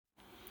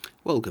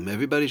Welcome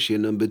everybody, Shia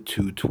number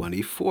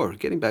 224.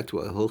 Getting back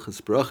to our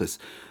Hilchas Brachas.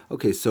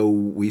 Okay, so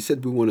we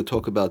said we want to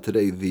talk about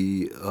today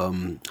the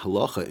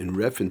halacha in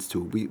reference to,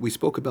 we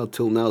spoke about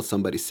till now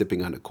somebody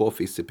sipping on a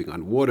coffee, sipping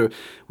on water.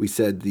 We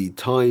said the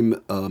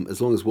time, as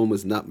long as one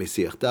was not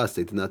Mesiach Das,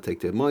 they did not take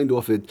their mind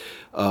off it,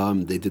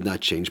 they did not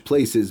change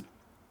places,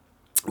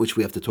 which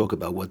we have to talk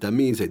about what that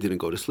means. They didn't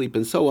go to sleep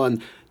and so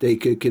on. They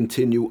could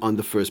continue on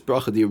the first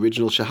bracha. The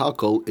original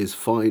shahakal is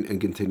fine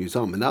and continues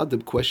on. And now the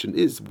question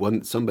is,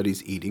 when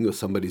somebody's eating or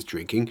somebody's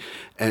drinking,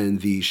 and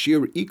the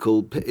shir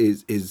equal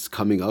is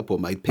coming up or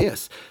might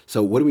pass.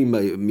 So what do we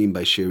mean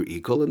by shir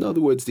equal? In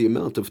other words, the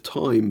amount of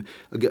time.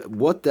 Again,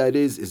 what that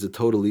is a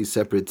totally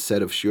separate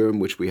set of shirim,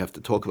 which we have to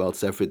talk about,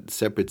 separate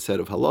set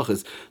of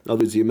halachas. In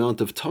other words, the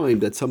amount of time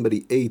that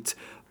somebody ate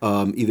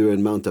either an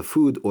amount of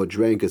food or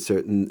drank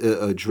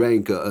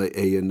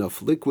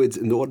enough liquids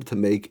in order to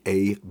make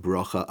a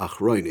Brocha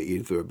Achroina,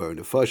 either a burn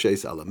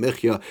nefashes, ala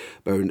mechya,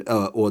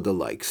 or the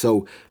like.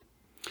 So,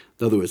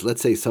 in other words,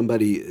 let's say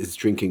somebody is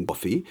drinking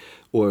coffee,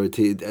 or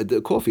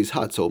the coffee is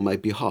hot, so it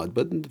might be hot.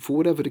 But for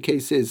whatever the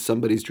case is,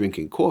 somebody's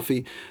drinking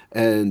coffee,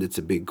 and it's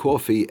a big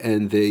coffee,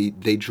 and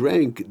they're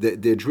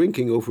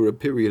drinking over a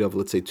period of,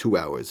 let's say, 2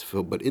 hours.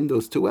 But in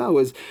those 2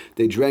 hours,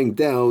 they drank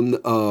down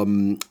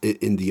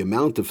in the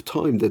amount of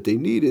time that they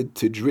needed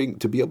to drink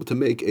to be able to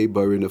make a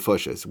bar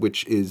nefashos,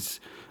 which is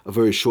a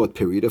very short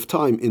period of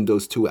time in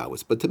those 2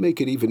 hours. But to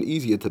make it even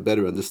easier to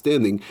better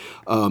understanding,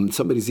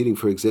 somebody's eating,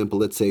 for example,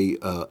 let's say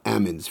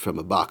almonds from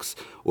a box,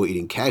 or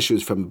eating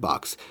cashews from a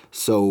box.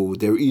 So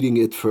they're eating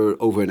it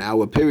for over an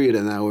hour period,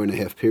 an hour and a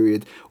half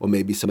period, or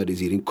maybe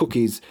somebody's eating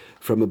cookies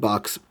from a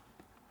box,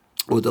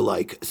 or the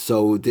like.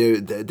 So they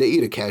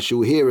eat a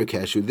cashew here, a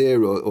cashew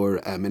there,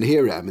 or almond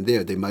here, almond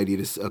there. They might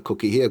eat a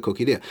cookie here, a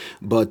cookie there.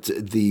 But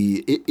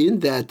in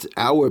that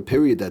hour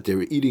period that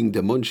they're eating,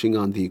 they're munching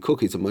on the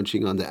cookies, they're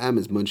munching on the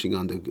almonds, munching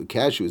on the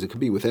cashews. It could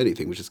be with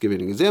anything. We're just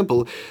giving an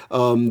example.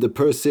 The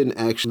person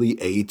actually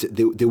ate.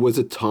 There was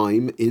a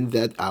time in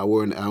that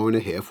hour, an hour and a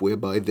half,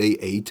 whereby they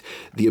ate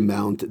the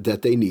amount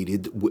that they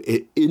needed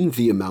in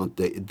the amount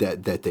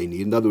that they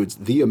need. In other words,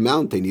 the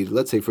amount they needed.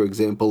 Let's say, for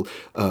example,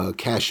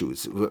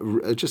 cashews.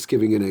 Just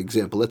giving an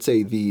example. Let's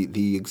say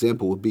the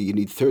example would be you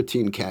need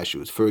 13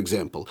 cashews, for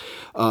example,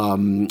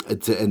 and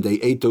they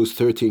ate those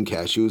 13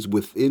 cashews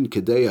within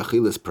kedei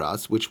achilas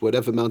pras, which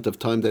whatever amount of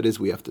time that is,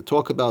 we have to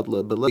talk about.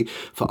 But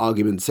for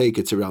argument's sake,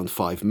 it's around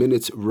 5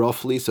 minutes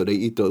roughly. So they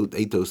ate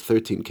those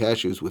 13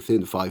 cashews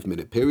within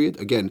 5-minute period.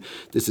 Again,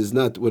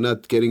 we're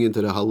not getting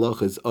into the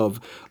halachas of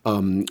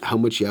how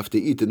much you have to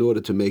eat in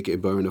order to make a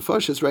bar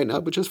nefashos right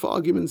now, but just for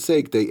argument's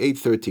sake, they ate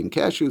 13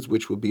 cashews,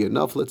 which would be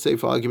enough. Let's say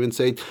for argument's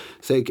sake,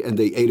 and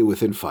they ate it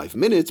within 5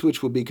 minutes,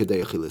 which would be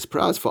kedei achilas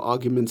pras, for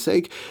argument's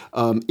sake,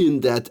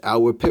 in that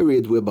hour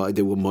period whereby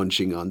they were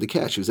munching on the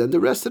cashews. And the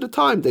rest of the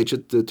time, they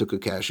just took a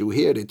cashew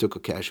here, they took a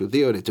cashew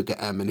there, they took an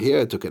almond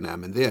here, took an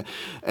almond there,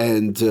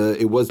 and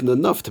it wasn't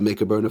enough to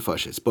make a bar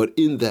nefashos. But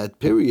in that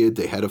period,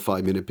 they had a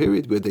 5-minute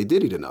period where they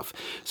did eat enough.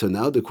 So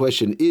now the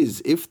question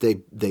is, if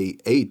they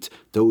ate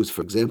those,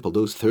 for example,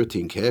 those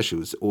 13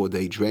 cashews, or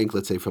they drank,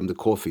 let's say, from the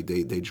coffee,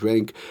 they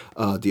drank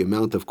the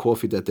amount of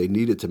coffee that they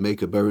needed to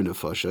make a bar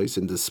nefashos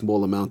in this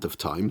small amount of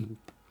time,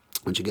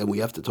 which again, we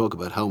have to talk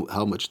about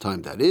how much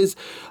time that is.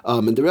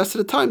 And the rest of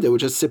the time, they were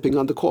just sipping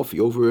on the coffee.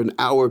 Over an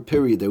hour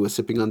period, they were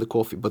sipping on the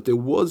coffee. But there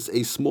was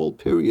a small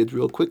period,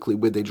 real quickly,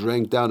 where they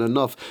drank down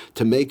enough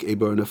to make a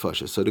bar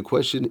nefashos. So the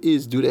question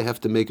is, do they have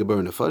to make a bar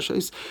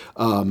nefashos,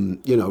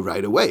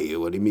 right away?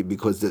 What do you mean?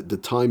 Because the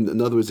time,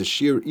 in other words, a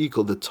shir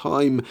equal the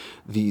time,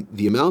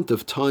 the amount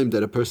of time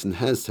that a person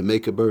has to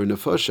make a bar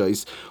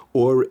nefashos,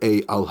 or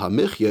a al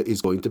hamichya,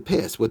 is going to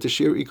pass. What the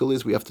shir equal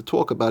is, we have to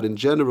talk about in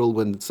general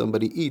when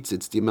somebody eats.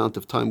 It's the amount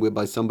of time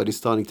whereby somebody's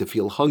starting to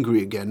feel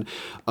hungry again,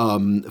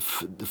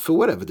 for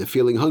whatever they're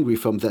feeling hungry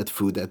from that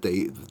food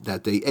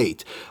that they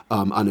ate.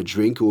 On a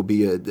drink, it will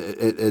be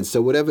and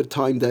so whatever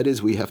time that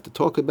is, we have to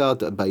talk about.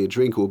 By a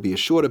drink, it will be a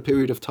shorter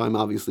period of time,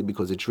 obviously,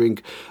 because a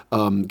drink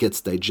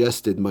gets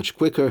digested much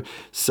quicker.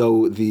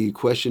 So the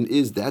question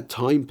is, that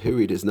time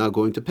period is now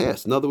going to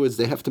pass. In other words,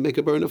 they have to make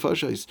a bar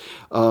nefashos.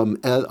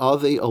 Are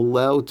they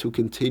allowed to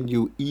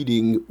continue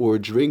eating or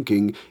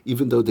drinking,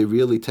 even though they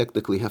really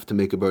technically have to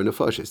make a bar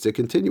nefashos? They're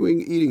continuing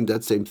eating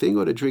that same thing,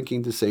 or they're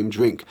drinking the same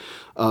drink,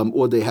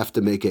 or they have to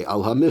make a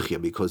al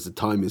hamichya because the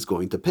time is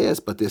going to pass,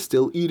 but they're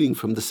still eating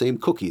from the same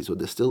cookies, or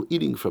they're still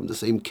eating from the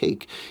same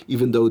cake,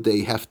 even though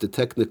they have to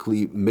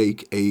technically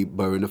make a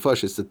bar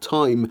nefashos. The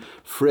time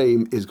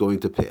frame is going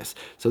to pass.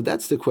 So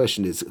that's the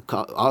question: is,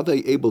 are they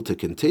able to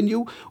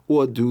continue,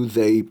 or do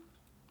they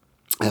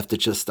have to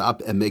just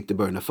stop and make the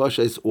bar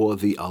nefashos or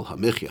the al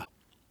hamichya?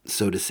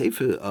 So the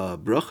Sefer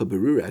Bracha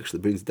Berura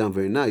actually brings down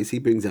very nice. He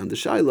brings down the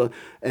Shaila,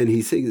 and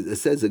he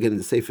says again in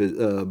the Sefer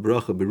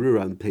Bracha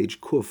Berura on page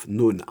Kuf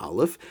Nun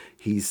Aleph,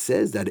 he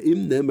says that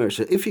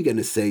if you're going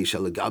to say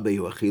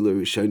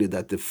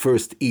that the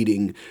first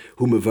eating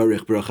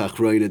humavarich bracha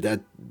achrona,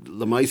 that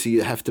lamaisi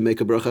you have to make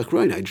a bracha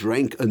achrona. I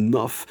drank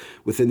enough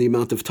within the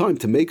amount of time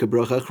to make a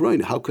bracha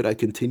achrona. How could I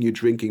continue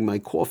drinking my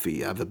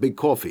coffee? I have a big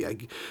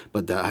coffee,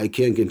 but I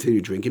can't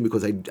continue drinking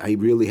because I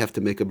really have to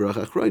make a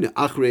bracha achrona.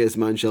 Achrei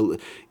esman shall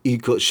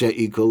equal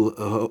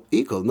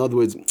equal. In other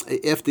words,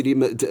 after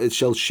the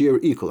shall share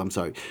equal. I'm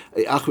sorry.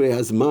 Achrei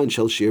esman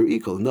shall share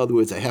equal. In other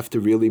words, I have to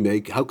really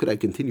make. How could I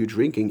continue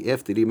drinking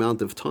after the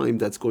amount of time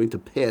that's going to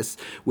pass,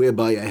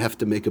 whereby I have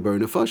to make a ber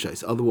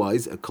nefashos?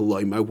 Otherwise, a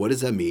koloimar. What does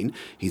that mean?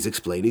 He's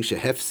explaining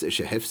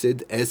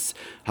shehefsid es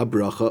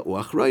habracha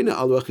or achrona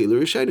al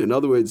achila rishayna. In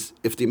other words,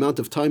 if the amount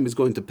of time is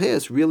going to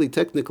pass, really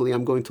technically,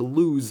 I'm going to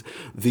lose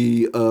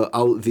the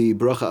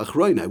bracha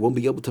achrona. I won't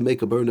be able to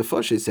make a ber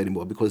nefashos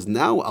anymore because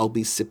now I'll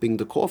be sipping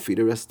the coffee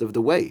the rest of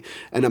the way,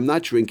 and I'm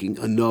not drinking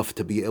enough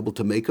to be able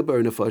to make a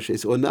ber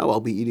nefashos. Or now I'll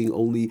be eating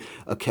only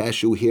a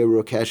cashew here or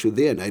a cashew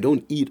there, and I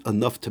don't eat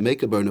enough to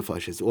make a ber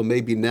nefashos. Or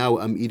maybe now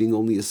I'm eating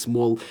only a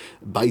small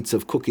bites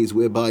of cookies,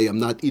 whereby I'm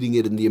not eating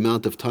it in the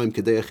amount of time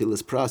kedei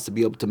achilas pras to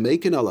be able to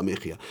make an al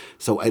hamichya.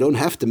 So I don't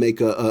have to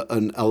make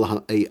an al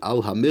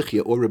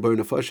hamichya or a ber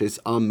nefashos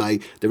on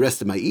the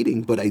rest of my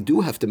eating, but I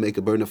do have to make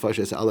a ber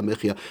nefashos al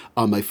hamichya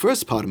on my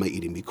first part of my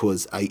eating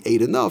because I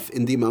ate enough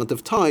in the amount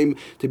of time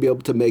to be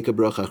able to make a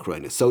bracha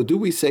achrona. So do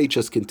we say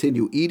just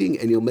continue eating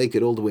and you'll make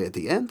it all the way at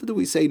the end? Or do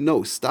we say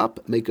no, stop,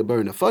 make a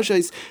ber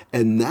nefashos,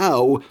 and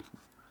now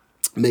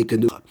make a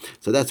new.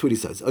 So that's what he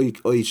says.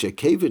 Since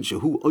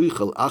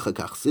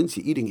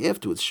you're eating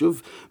afterwards,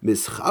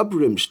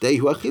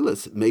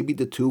 maybe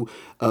the two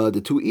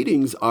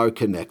eatings are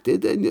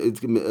connected, and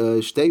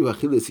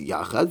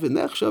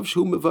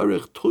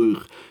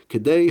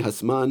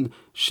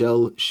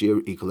shel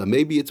shir equal. And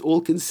maybe it's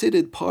all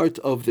considered part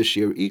of the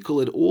shir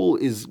equal. It all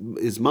is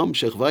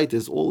mamshech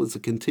vayt, all is a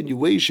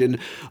continuation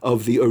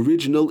of the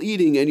original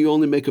eating, and you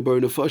only make a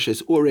ber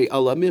nefashos or a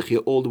al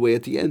hamichya all the way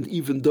at the end,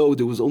 even though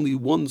there was only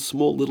one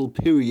small little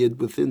period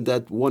within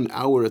that 1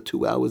 hour or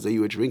 2 hours that you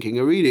were drinking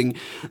or eating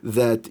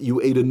that you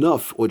ate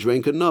enough or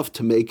drank enough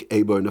to make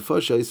a ber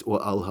nefashos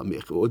or al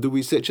hamichya. Or do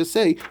we just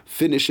say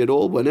finish it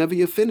all? Whenever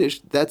you're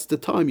finished, that's the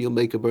time you'll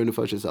make a ber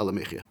nefashos al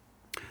hamichya.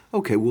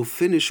 Okay, we'll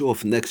finish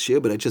off next year,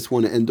 but I just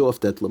want to end off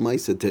that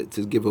Lamaisa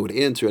to give out an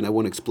answer, and I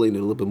want to explain it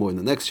a little bit more in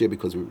the next year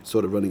because we're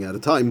sort of running out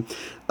of time.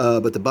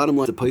 But the bottom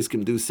line, the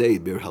Paiskim do say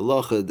Bir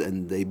Halacha,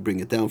 and they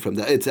bring it down from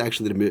that. It's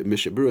actually the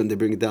Mishabura, and they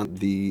bring it down.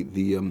 The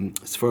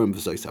Sfarim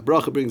V'Zois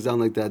Brocha brings down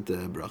like that.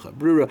 Bracha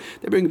Brura,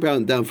 they bring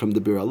it down from the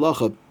Bir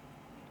Halacha.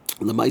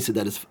 The Maisa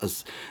that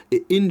is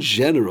in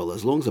general,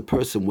 as long as a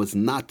person was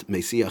not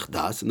Mesiach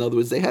Das, in other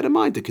words, they had a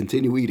mind to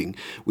continue eating.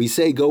 We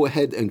say go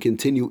ahead and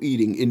continue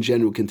eating, in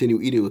general,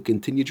 continue eating or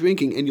continue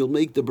drinking, and you'll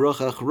make the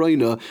bracha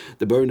achrona,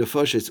 the ber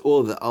nefashos,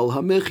 or the al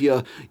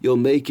hamichya, you'll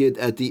make it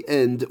at the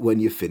end when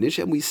you finish.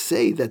 And we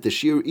say that the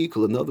shir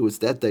equal, in other words,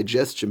 that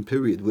digestion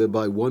period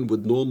whereby one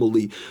would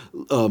normally,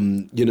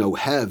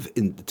 have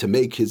to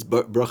make his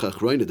bracha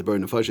achrona, the ber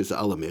nefashos,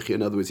 al hamichya.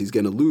 In other words, he's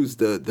going to lose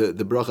the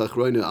bracha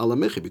achrona al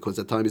hamichya because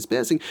the time is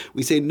passing.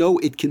 We say no,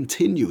 it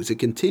continues. It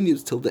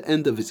continues till the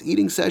end of his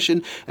eating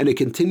session, and it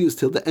continues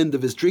till the end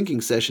of his drinking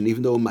session,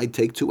 even though it might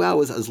take 2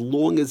 hours, as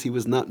long as he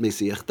was not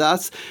Mesiach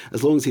Das,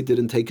 as long as he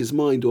didn't take his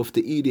mind off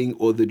the eating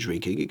or the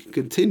drinking. It can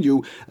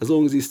continue as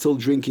long as he's still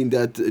drinking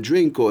that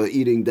drink or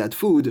eating that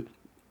food.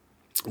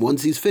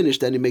 Once he's finished,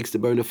 then he makes the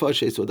ber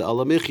nefashos or the al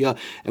hamichya,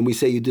 and we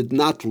say you did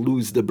not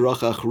lose the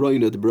bracha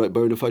achrona, the ber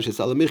nefashos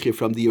al hamichya,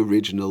 from the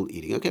original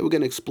eating. Okay, we're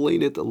going to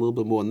explain it a little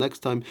bit more next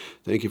time.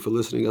 Thank you for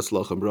listening.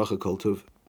 Aslach and bracha kol tov.